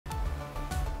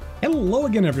Hello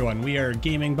again, everyone. We are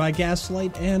Gaming by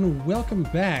Gaslight, and welcome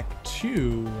back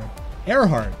to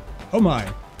Airheart. Oh my,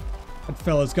 that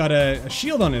fella's got a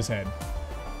shield on his head.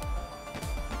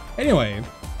 Anyway,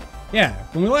 yeah,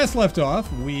 when we last left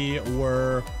off, we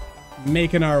were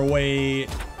making our way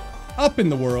up in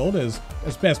the world as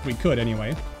best we could,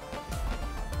 anyway.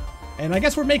 And I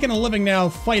guess we're making a living now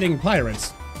fighting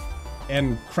pirates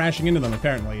and crashing into them,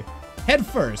 apparently. Head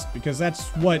first, because that's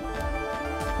what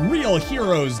real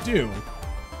heroes do.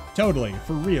 Totally,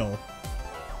 for real.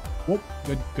 Whoop,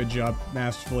 good job.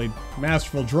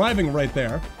 Masterful driving right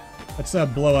there. Let's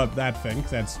blow up that thing,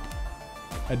 'cause that's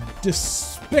a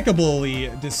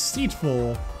despicably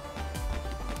deceitful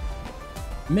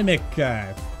mimic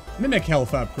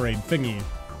health upgrade thingy.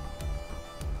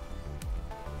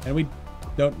 And we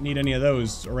don't need any of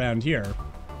those around here.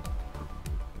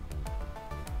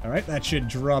 Alright, that should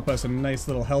drop us a nice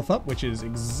little health up, which is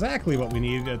exactly what we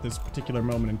need at this particular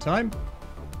moment in time.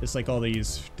 Just like all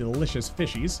these delicious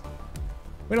fishies.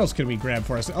 What else can we grab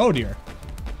for us? Oh dear.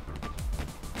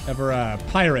 Ever a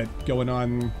pirate going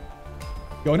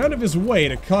out of his way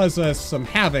to cause us some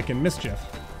havoc and mischief.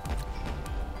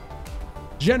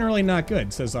 Generally not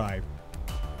good, says I.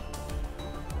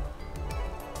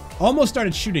 Almost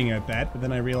started shooting at that, but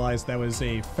then I realized that was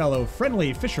a fellow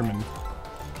friendly fisherman.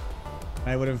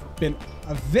 I would have been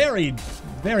a very,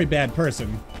 very bad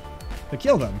person to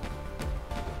kill them.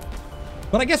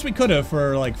 But I guess we could have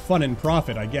for, like, fun and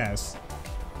profit, I guess.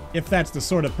 If that's the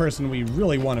sort of person we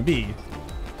really want to be.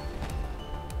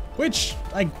 Which,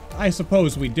 I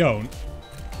suppose we don't.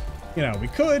 You know, we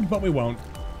could, but we won't.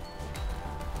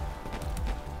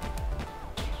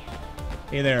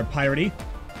 Hey there, piratey.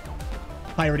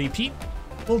 Piratey Pete.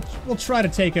 We'll try to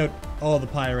take out all the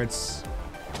pirates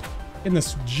in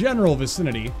this general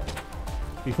vicinity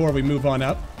before we move on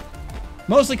up.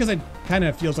 Mostly because it kind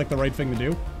of feels like the right thing to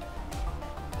do.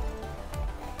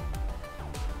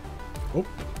 Oh.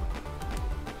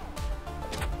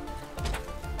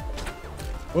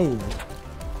 Whoa.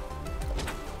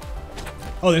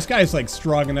 Oh, this guy's like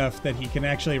strong enough that he can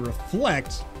actually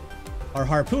reflect our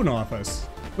harpoon off us.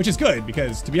 Which is good,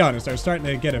 because to be honest, I was starting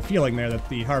to get a feeling there that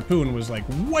the harpoon was like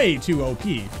way too OP.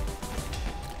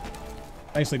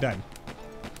 Nicely done.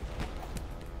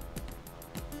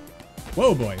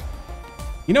 Whoa, boy.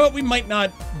 You know what? We might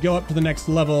not go up to the next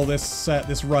level this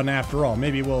run after all.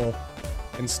 Maybe we'll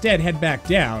instead head back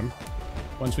down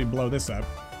once we blow this up.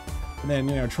 And then,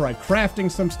 you know, try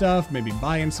crafting some stuff, maybe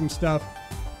buying some stuff.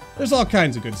 There's all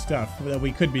kinds of good stuff that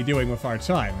we could be doing with our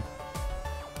time.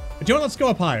 But you know what? Let's go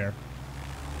up higher.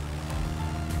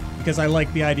 Because I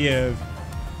like the idea of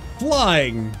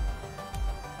flying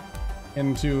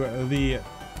into the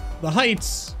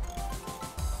heights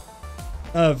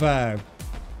of,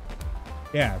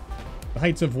 yeah, the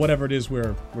heights of whatever it is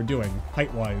we're doing,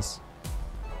 height-wise.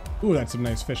 Ooh, that's some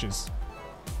nice fishes.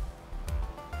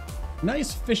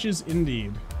 Nice fishes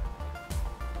indeed.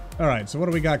 Alright, so what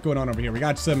do we got going on over here? We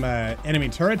got some enemy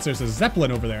turrets. There's a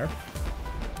Zeppelin over there.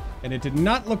 And it did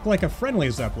not look like a friendly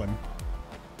Zeppelin.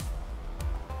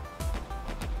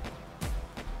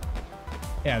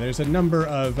 Yeah, there's a number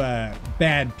of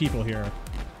bad people here.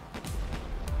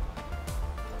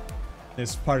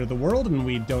 This part of the world, and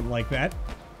we don't like that.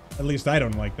 At least I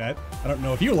don't like that. I don't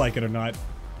know if you like it or not,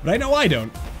 but I know I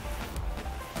don't.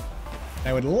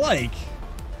 I would like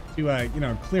to, you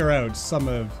know, clear out some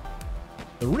of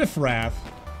the riffraff.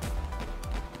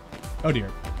 Oh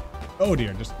dear. Oh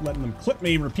dear, just letting them clip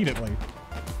me repeatedly.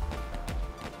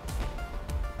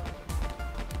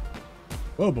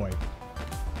 Oh boy.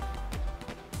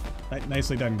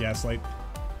 Nicely done, Gaslight.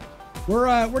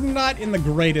 We're not in the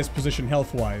greatest position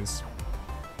health-wise.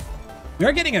 We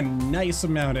are getting a nice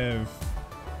amount of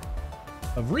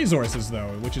resources, though,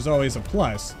 which is always a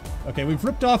plus. Okay, we've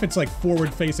ripped off its, like,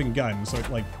 forward-facing gun, so it,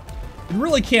 like, it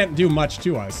really can't do much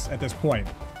to us at this point.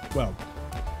 Well,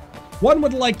 one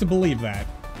would like to believe that.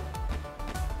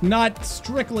 Not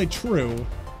strictly true.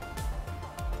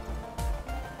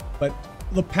 But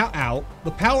the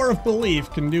power of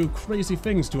belief can do crazy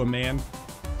things to a man.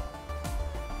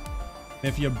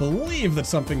 If you believe that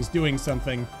something's doing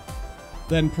something,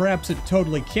 then perhaps it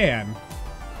totally can.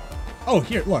 Oh,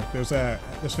 here, look, there's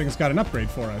this thing's got an upgrade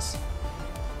for us.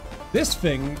 This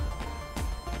thing,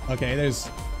 okay, there's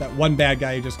that one bad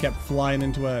guy who just kept flying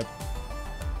into a,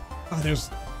 oh, there's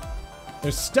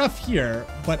stuff here,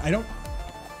 but I don't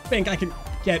think I can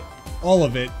get all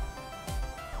of it.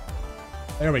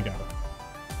 There we go.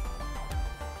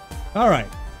 Alright.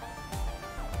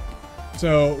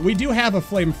 So, we do have a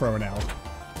flamethrower now.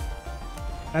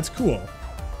 That's cool.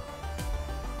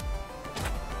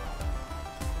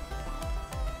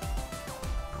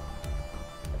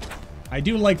 I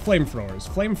do like flamethrowers.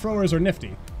 Flamethrowers are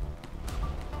nifty.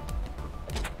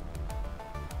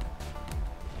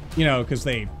 You know, because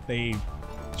they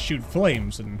shoot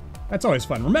flames, and that's always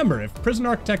fun. Remember, if Prison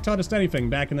Architect taught us anything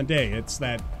back in the day, it's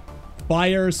that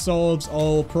fire solves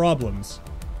all problems.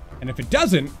 And if it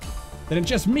doesn't, then it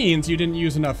just means you didn't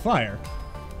use enough fire.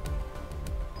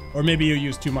 Or maybe you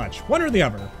used too much. One or the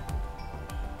other.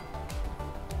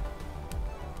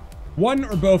 One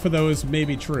or both of those may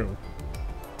be true.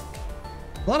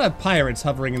 A lot of pirates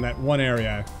hovering in that one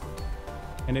area.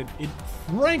 And it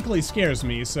frankly scares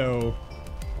me, so...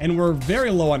 And we're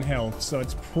very low on health, so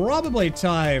it's probably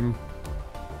time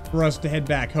for us to head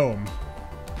back home.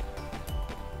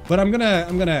 But I'm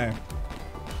gonna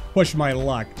push my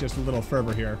luck just a little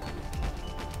further here.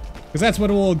 Because that's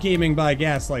what old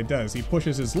GamingByGaslight does. He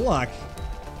pushes his luck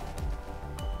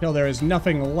till there is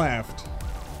nothing left.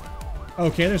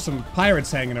 Okay, there's some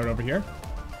pirates hanging out over here.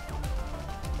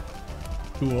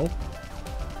 Cool.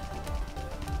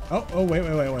 Oh,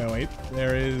 wait.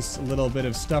 There is a little bit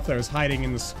of stuff that was hiding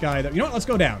in the sky. That, you know what? Let's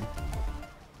go down.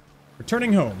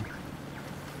 Returning home.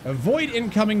 Avoid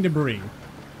incoming debris.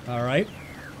 Alright.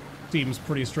 Seems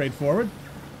pretty straightforward.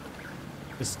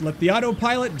 Just let the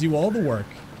autopilot do all the work.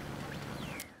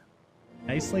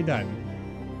 Nicely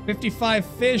done. 55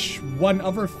 fish, 1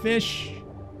 other fish,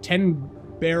 10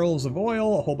 barrels of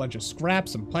oil, a whole bunch of scrap,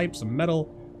 some pipes, some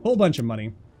metal, a whole bunch of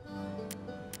money.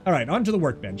 Alright, onto the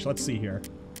workbench. Let's see here.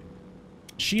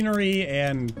 Machinery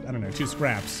and, I don't know, 2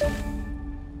 scraps.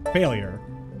 Failure.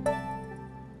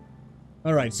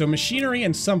 Alright, so machinery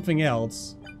and something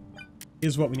else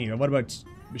is what we need. What about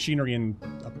machinery and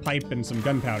a pipe and some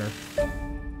gunpowder?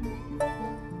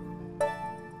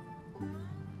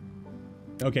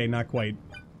 Okay, not quite.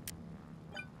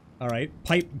 Alright,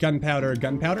 pipe, gunpowder,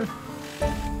 gunpowder.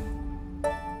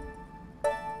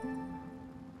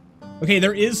 Okay,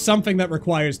 there is something that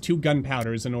requires 2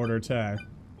 gunpowders in order to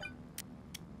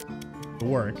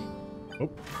work. Oh.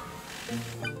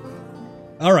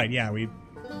 Alright, yeah, we...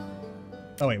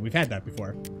 Oh wait, we've had that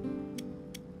before.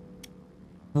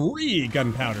 3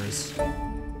 gunpowders.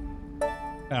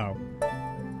 Oh.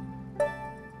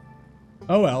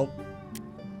 Oh well.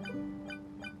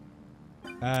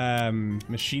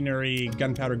 Machinery,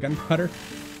 gunpowder, gunpowder.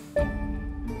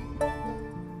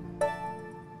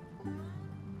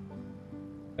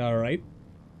 Alright.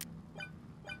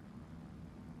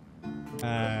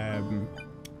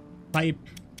 Pipe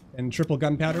and triple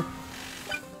gunpowder.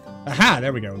 Aha,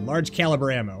 there we go. Large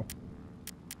caliber ammo.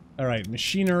 Alright,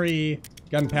 machinery,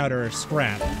 gunpowder,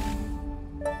 scrap.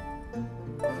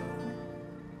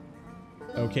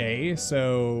 Okay,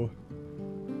 so...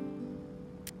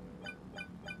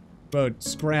 about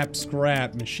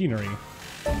scrap, machinery.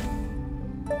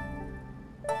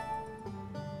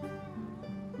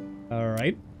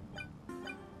 Alright.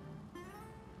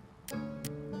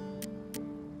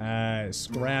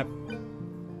 Scrap,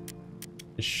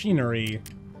 machinery,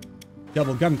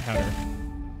 double gunpowder.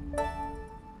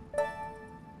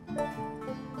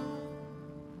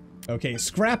 Okay,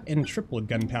 scrap and triple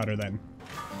gunpowder then.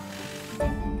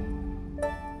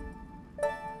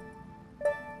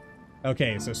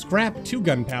 Okay, so scrap, 2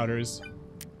 gunpowders,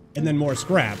 and then more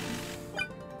scrap.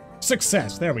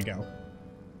 Success, there we go.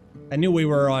 I knew we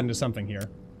were on to something here.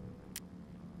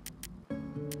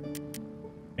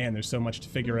 Man, there's so much to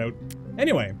figure out.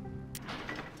 Anyway.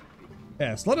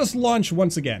 Yes, let us launch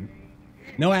once again.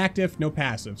 No active, no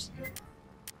passives.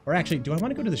 Or actually, do I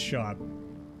want to go to the shop?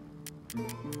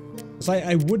 Because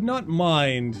I would not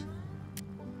mind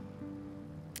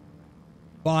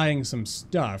buying some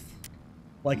stuff.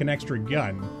 Like an extra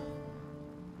gun.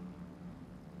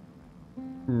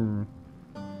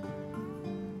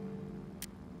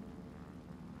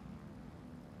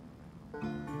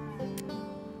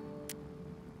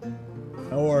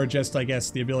 Or just, I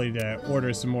guess, the ability to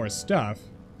order some more stuff.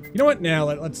 You know what? Now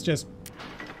let's just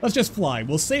fly.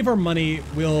 We'll save our money.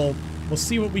 We'll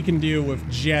see what we can do with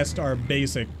just our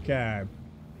basic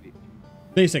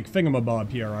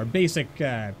thingamabob here. Our basic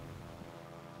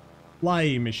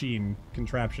fly machine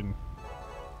contraption.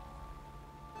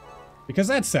 Because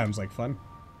that sounds like fun.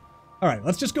 Alright,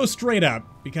 let's just go straight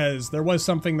up, because there was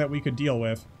something that we could deal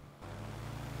with.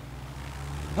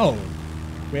 Oh,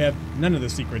 we have none of the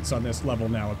secrets on this level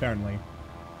now, apparently.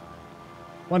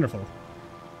 Wonderful.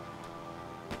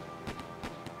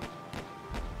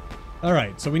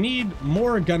 Alright, so we need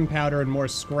more gunpowder and more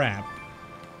scrap.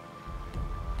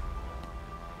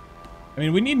 I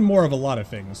mean, we need more of a lot of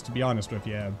things, to be honest with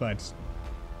you, but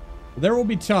there will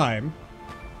be time.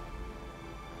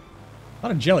 A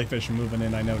lot of jellyfish moving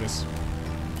in, I notice.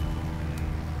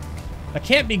 That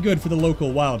can't be good for the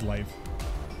local wildlife.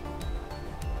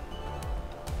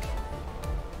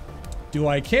 Do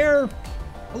I care?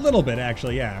 A little bit,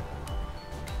 actually, yeah.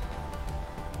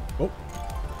 Oh.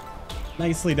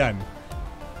 Nicely done.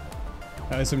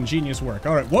 That was some genius work.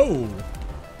 All right, whoa!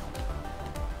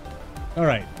 All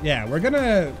right, yeah, we're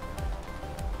gonna...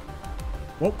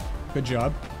 Whoa, good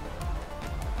job.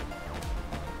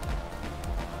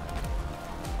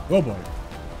 Oh boy.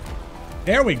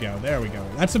 There we go, there we go.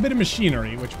 That's a bit of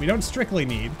machinery, which we don't strictly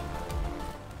need.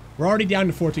 We're already down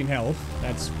to 14 health.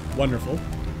 That's wonderful.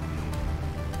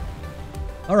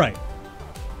 All right.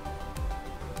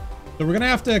 So we're gonna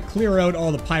have to clear out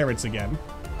all the pirates again.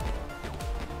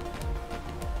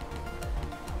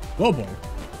 Whoa boy.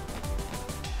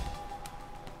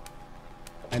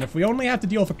 And if we only have to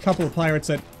deal with a couple of pirates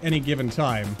at any given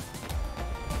time,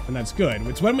 then that's good.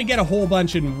 It's when we get a whole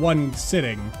bunch in one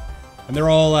sitting, and they're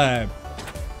all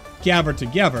gathered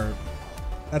together,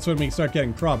 that's when we start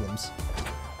getting problems.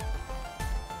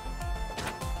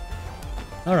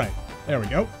 Alright, there we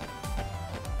go.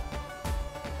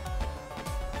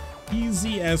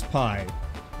 Easy as pie,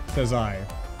 says I.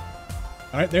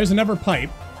 Alright, there's another pipe.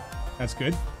 That's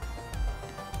good.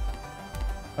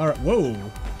 Alright, whoa.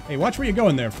 Hey, watch where you're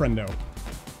going there, friendo.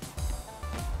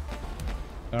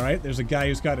 Alright, there's a guy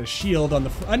who's got a shield on the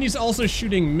front. And he's also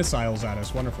shooting missiles at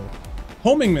us. Wonderful.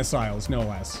 Homing missiles, no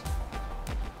less.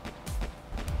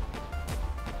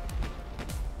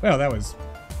 Well, that was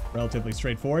relatively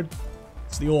straightforward.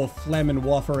 It's the old Flamin'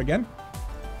 Wafer again.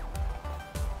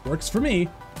 Works for me.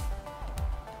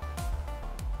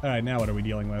 Alright, now what are we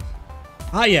dealing with?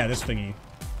 Ah, yeah, this thingy.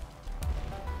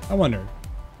 I wonder.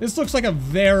 This looks like a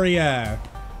very, that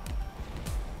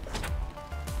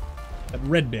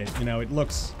red bit, you know, it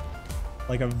looks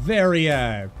like a very,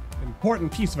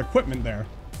 important piece of equipment there.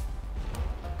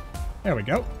 There we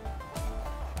go.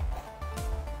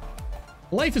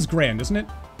 Life is grand, isn't it?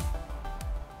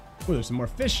 Ooh, there's some more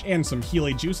fish and some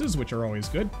Healy juices, which are always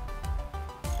good.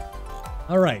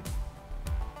 Alright.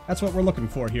 That's what we're looking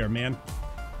for here, man.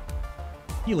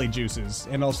 Healy juices,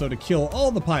 and also to kill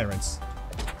all the pirates.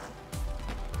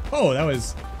 Oh, that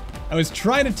was... I was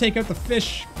trying to take out the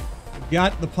fish,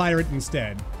 got the pirate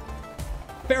instead.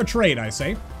 Fair trade, I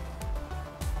say.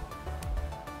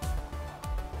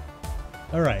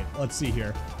 Alright, let's see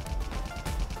here.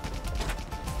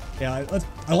 Yeah,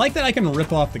 I like that I can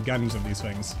rip off the guns of these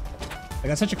things. Like,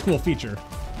 that's such a cool feature.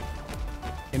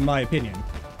 In my opinion.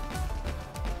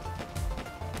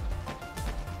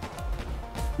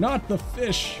 Not the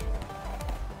fish!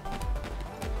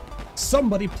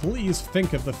 Somebody please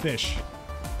think of the fish.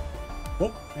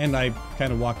 Oh, and I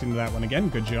kind of walked into that one again.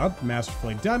 Good job.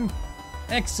 Masterfully done.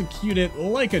 Execute it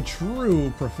like a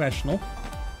true professional.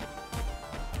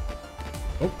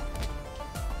 Oh.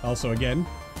 Also, again,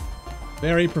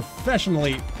 very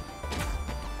professionally.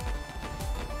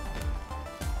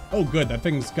 Oh, good. That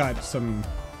thing's got some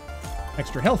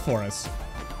extra health for us.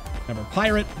 Never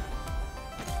pirate.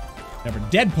 Never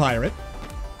dead pirate.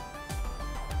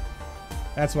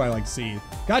 That's what I like to see.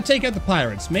 Gotta take out the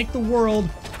pirates. Make the world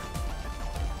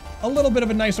a little bit of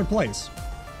a nicer place.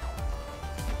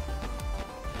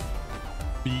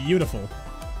 Beautiful.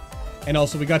 And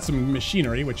also we got some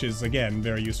machinery, which is, again,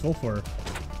 very useful for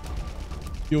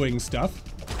doing stuff.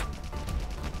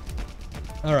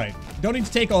 Alright. Don't need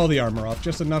to take all the armor off,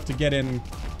 just enough to get in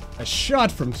a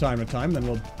shot from time to time. Then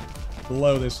we'll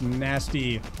blow this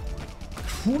nasty,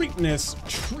 creepness,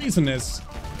 treasonous,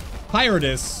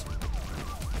 piratous.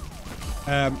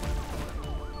 That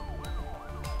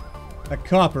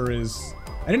copper is...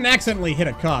 I didn't accidentally hit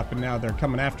a cop and now they're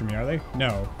coming after me, are they?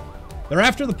 No. They're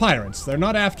after the pirates. They're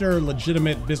not after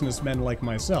legitimate businessmen like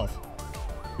myself.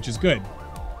 Which is good.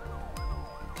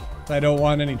 I don't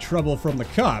want any trouble from the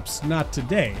cops. Not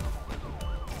today.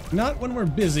 Not when we're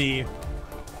busy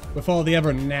with all the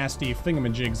ever nasty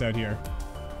thingamajigs out here.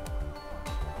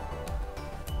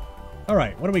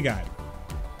 Alright, what do we got?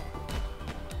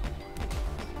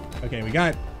 Okay, we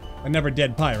got a never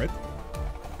dead pirate.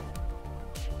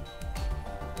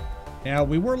 Now,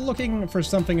 we were looking for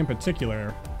something in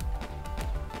particular.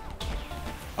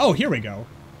 Oh, here we go.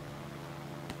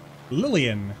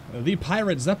 Lillian, the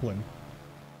pirate Zeppelin.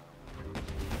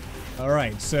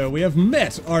 Alright, so we have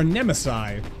met our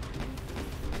nemesis.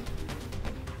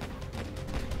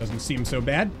 Doesn't seem so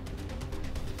bad.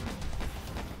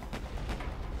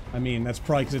 I mean, that's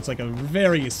probably because it's like a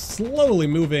very slowly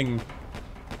moving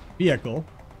vehicle.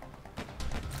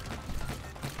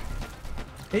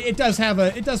 It does have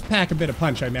a, it does pack a bit of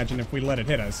punch, I imagine, if we let it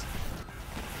hit us.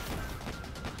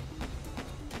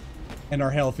 And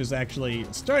our health is actually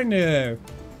starting to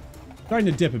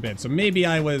dip a bit, so maybe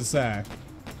I was a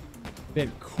bit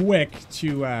quick to,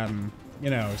 you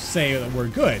know, say that we're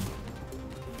good.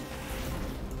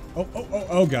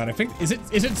 Oh god, I think, is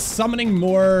it summoning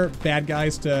more bad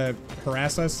guys to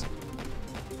harass us?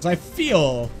 Because I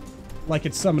feel like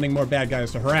it's summoning more bad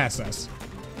guys to harass us.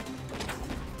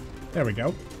 There we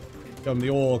go. Give them the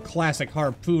old classic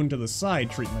harpoon to the side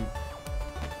treatment.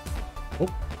 Oh,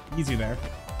 easy there.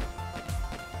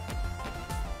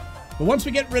 But once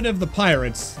we get rid of the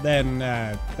pirates, then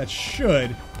that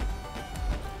should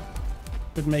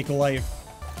make life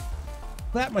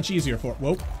that much easier for...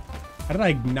 Whoa. How did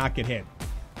I not get hit?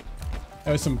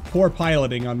 That was some poor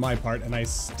piloting on my part, and I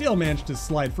still managed to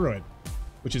slide through it.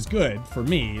 Which is good for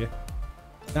me.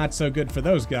 Not so good for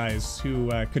those guys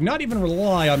who could not even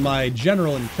rely on my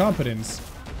general incompetence.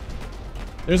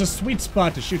 There's a sweet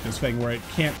spot to shoot this thing where it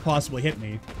can't possibly hit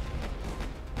me.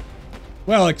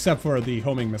 Well, except for the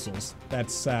homing missiles.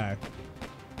 That's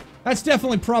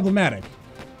definitely problematic.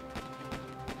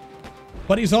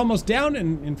 But he's almost down,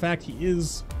 and in fact, he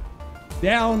is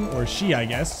down, or she, I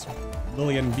guess.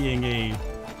 Lillian being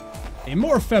a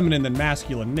more feminine than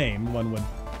masculine name, one would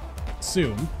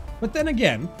assume. But then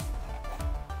again,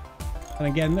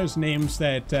 there's names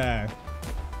that,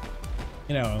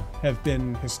 you know, have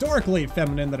been historically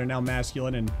feminine that are now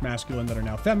masculine, and masculine that are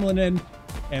now feminine,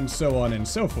 and so on and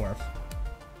so forth.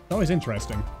 It's always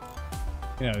interesting,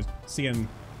 you know, seeing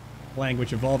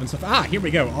language evolve and stuff. Ah, here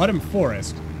we go. Autumn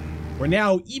Forest. We're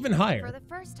now even higher. For the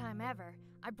first time ever,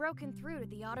 I've broken through to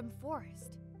the Autumn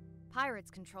Forest. Pirates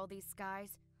control these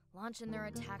skies, launching their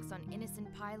attacks on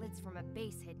innocent pilots from a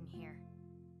base hidden here.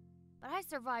 But I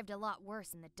survived a lot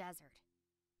worse in the desert.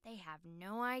 They have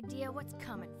no idea what's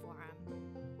coming for them.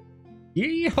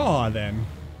 Yeehaw, then.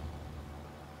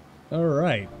 All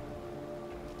right.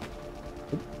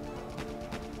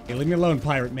 Hey, leave me alone,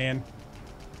 pirate man.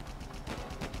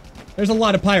 There's a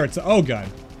lot of pirates. Oh, God.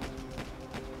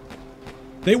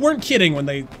 They weren't kidding when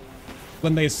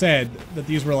they said that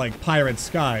these were, like, pirate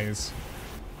skies.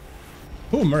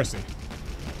 Oh, mercy.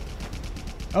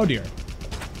 Oh, dear.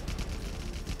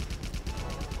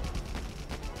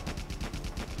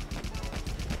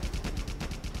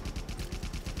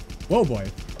 Whoa, boy.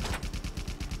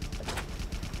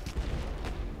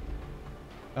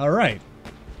 All right.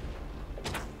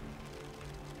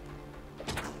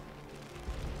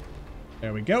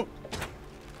 There we go.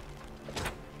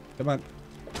 Come on.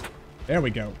 There we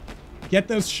go. Get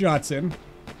those shots in.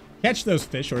 Catch those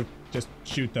fish, or just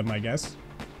shoot them, I guess.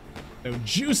 No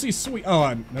juicy sweet...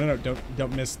 Oh, no,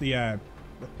 don't miss the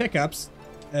pickups,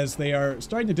 as they are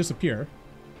starting to disappear.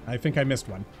 I think I missed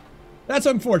one. That's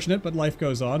unfortunate, but life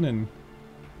goes on, and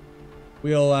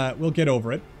we'll get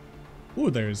over it.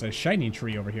 Ooh, there's a shiny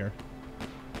tree over here.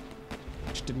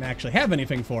 Which didn't actually have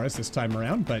anything for us this time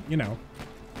around, but, you know,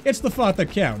 it's the thought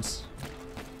that counts.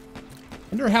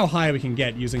 Wonder how high we can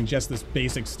get using just this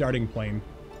basic starting plane.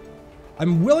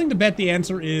 I'm willing to bet the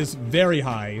answer is very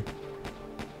high.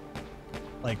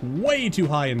 Like, way too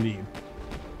high indeed.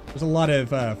 There's a lot of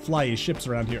flyy ships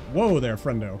around here. Whoa there,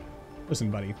 friendo.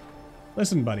 Listen, buddy.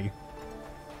 Listen, buddy.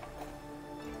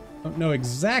 Don't know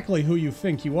exactly who you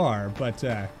think you are, but,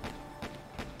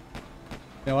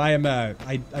 no, I am,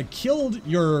 I killed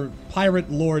your pirate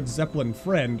lord Zeppelin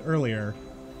friend earlier.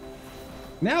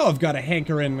 Now I've got a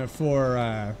hankering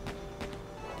for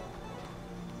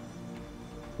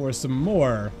some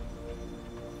more.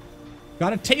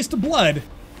 Got a taste of blood,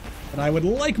 and I would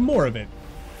like more of it.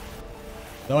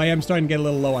 Though I am starting to get a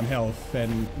little low on health,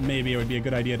 and maybe it would be a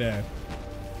good idea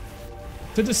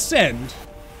to descend.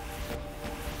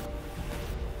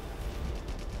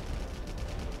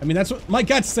 I mean, that's what my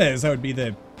gut says that would be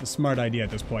the smart idea at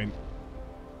this point.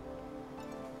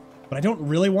 But I don't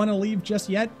really want to leave just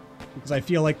yet, because I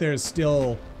feel like there's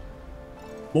still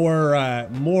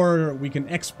more we can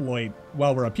exploit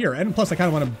while we're up here. And plus, I kind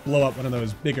of want to blow up one of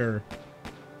those bigger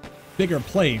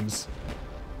planes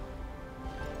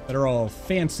that are all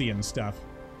fancy and stuff.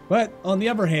 But on the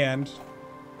other hand,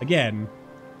 again,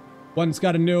 one's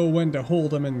got to know when to hold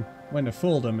them and when to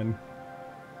fold them, and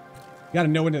got to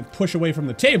know when to push away from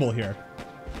the table here.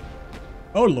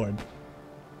 Oh, Lord.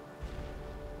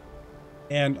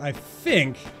 And I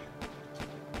think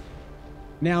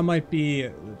now might be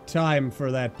time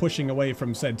for that pushing away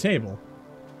from said table.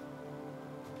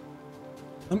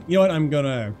 You know what? I'm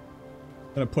gonna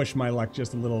push my luck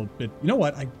just a little bit. You know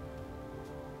what?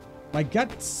 My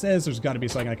gut says there's got to be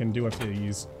something I can do with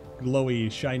these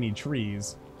glowy, shiny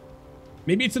trees.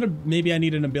 Maybe maybe I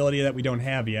need an ability that we don't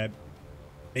have yet.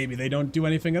 Maybe they don't do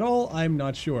anything at all. I'm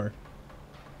not sure.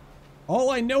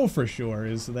 All I know for sure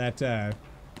is that it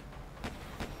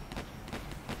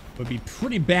would be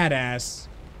pretty badass to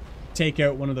take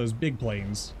out one of those big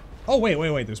planes. Oh,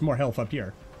 wait. There's more health up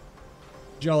here.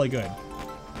 Jolly good.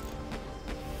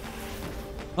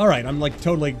 All right, I'm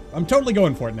totally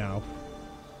going for it now.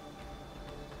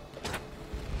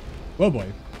 Whoa, boy.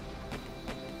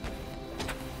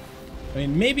 I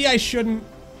mean, maybe I shouldn't.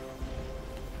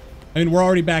 I mean, we're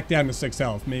already back down to 6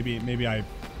 health. Maybe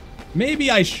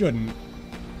I shouldn't.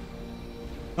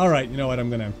 All right, you know what?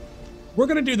 We're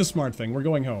gonna do the smart thing. We're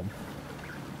going home.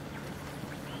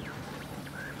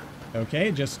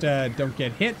 Okay, just don't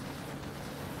get hit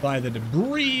by the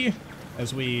debris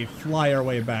as we fly our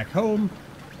way back home,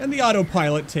 and the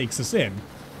autopilot takes us in.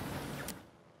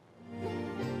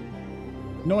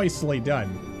 Nicely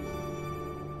done.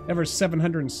 Ever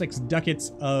 706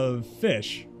 ducats of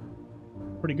fish.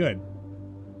 Pretty good.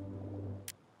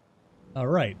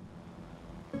 Alright.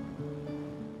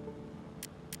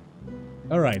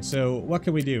 Alright, so what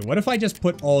can we do? What if I just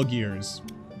put all gears?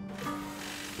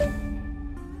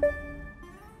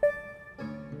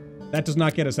 That does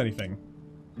not get us anything.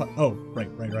 Oh,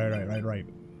 right.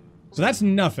 So that's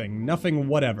nothing. Nothing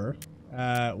whatever.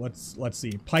 Let's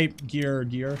see. Pipe,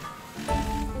 gear.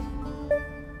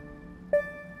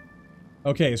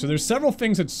 Okay, so there's several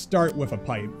things that start with a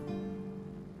pipe.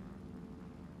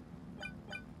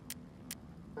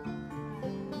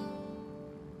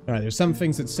 Alright, there's some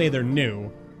things that say they're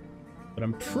new, but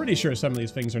I'm pretty sure some of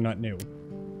these things are not new.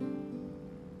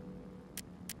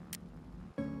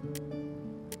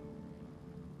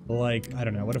 Like, I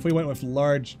don't know, what if we went with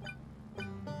large...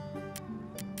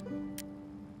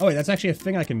 Oh wait, that's actually a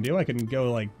thing I can do? I can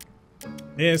go like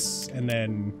this, and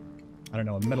then, I don't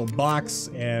know, a metal box,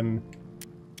 and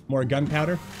more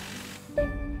gunpowder.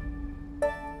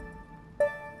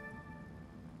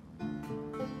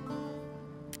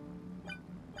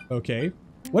 Okay.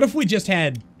 What if we just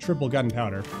had triple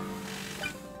gunpowder?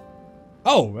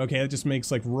 Oh, okay, that just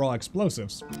makes like raw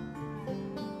explosives.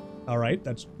 Alright,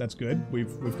 that's good.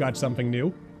 We've got something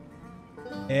new.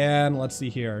 And let's see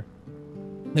here.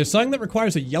 There's something that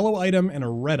requires a yellow item and a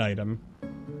red item.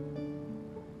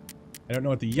 I don't know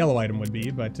what the yellow item would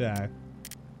be, but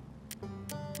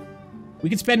we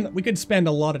could spend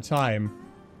a lot of time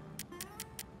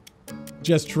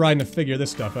just trying to figure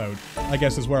this stuff out, I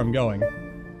guess is where I'm going.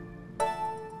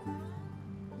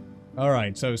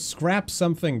 Alright, so scrap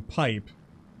something pipe.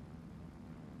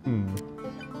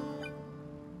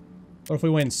 What if we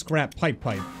went scrap pipe?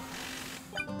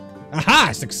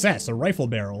 Aha! Success! A rifle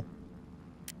barrel.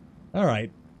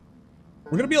 Alright.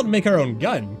 We're gonna be able to make our own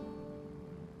gun.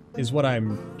 Is what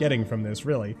I'm getting from this,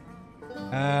 really.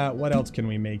 What else can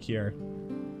we make here?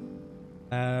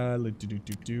 There's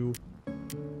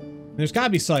gotta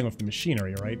be something with the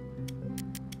machinery, right?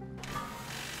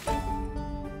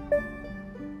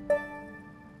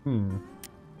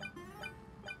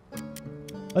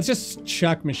 Let's just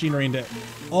chuck machinery into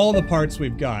all the parts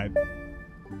we've got.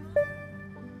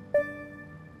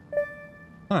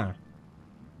 Huh.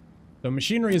 So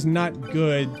machinery is not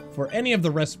good for any of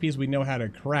the recipes we know how to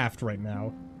craft right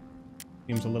now.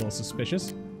 Seems a little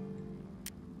suspicious.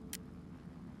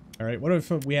 Alright, what if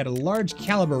we had a large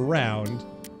caliber round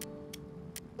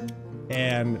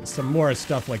and some more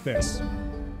stuff like this?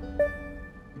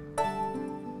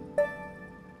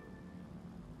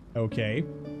 Okay.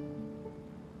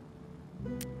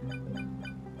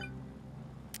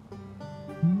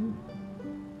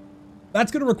 That's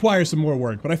gonna require some more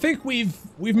work, but I think we've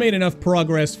made enough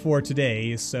progress for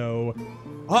today, so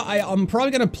I'm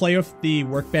probably gonna play with the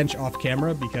workbench off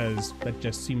camera because that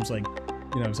just seems like,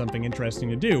 you know, something interesting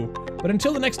to do. But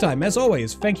until the next time, as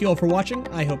always, thank you all for watching.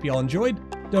 I hope you all enjoyed.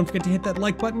 Don't forget to hit that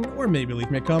like button, or maybe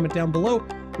leave me a comment down below.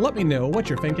 Let me know what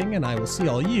you're thinking, and I will see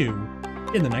all you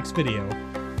in the next video.